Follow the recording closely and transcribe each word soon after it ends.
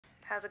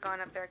How's it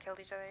going up there? Killed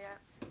each other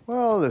yet?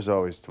 Well, there's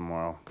always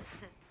tomorrow.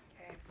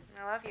 Okay.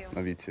 I love you.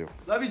 Love you too.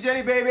 Love you,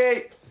 Jenny,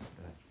 baby!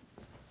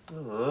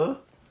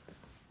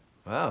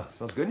 Wow, it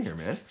smells good in here,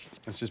 man.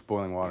 It's just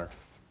boiling water.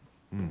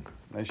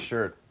 Nice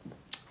shirt.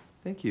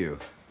 Thank you.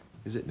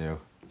 Is it new?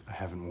 I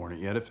haven't worn it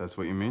yet, if that's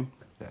what you mean.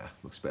 Yeah,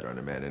 looks better on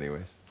a man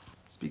anyways.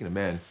 Speaking of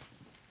men,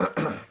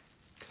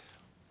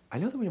 I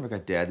know that we never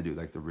got Dad to do,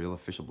 like, the real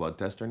official blood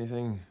test or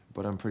anything,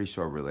 but I'm pretty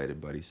sure we're related,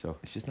 buddy, so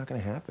it's just not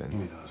gonna happen.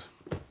 He does.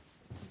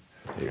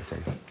 Here you go,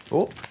 take it.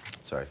 Oh,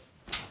 sorry.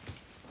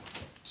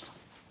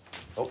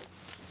 Oh,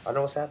 I don't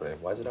know what's happening.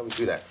 Why does it always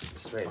do that?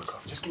 It's strange.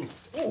 Just give me...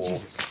 Oh.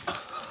 Jesus.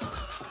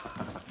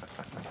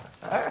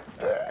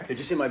 Did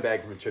you see my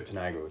bag from a trip to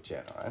Niagara with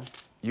Jen, all right?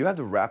 You have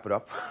to wrap it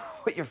up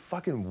with your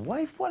fucking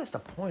wife? What is the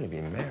point of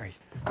being married?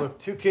 Look,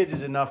 2 kids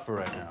is enough for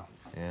right now.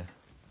 Yeah.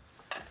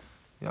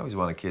 You always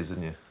wanted kids,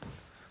 didn't you?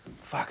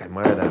 Fuck, I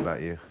admire that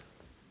about you.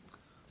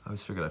 I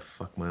always figured I'd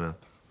fuck mine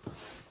up.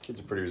 Kids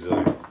are pretty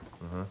resilient.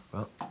 Uh-huh.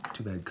 Well,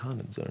 too bad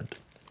condoms aren't.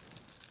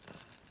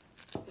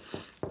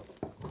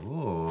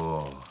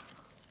 Ooh.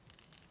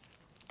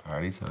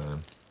 Party time.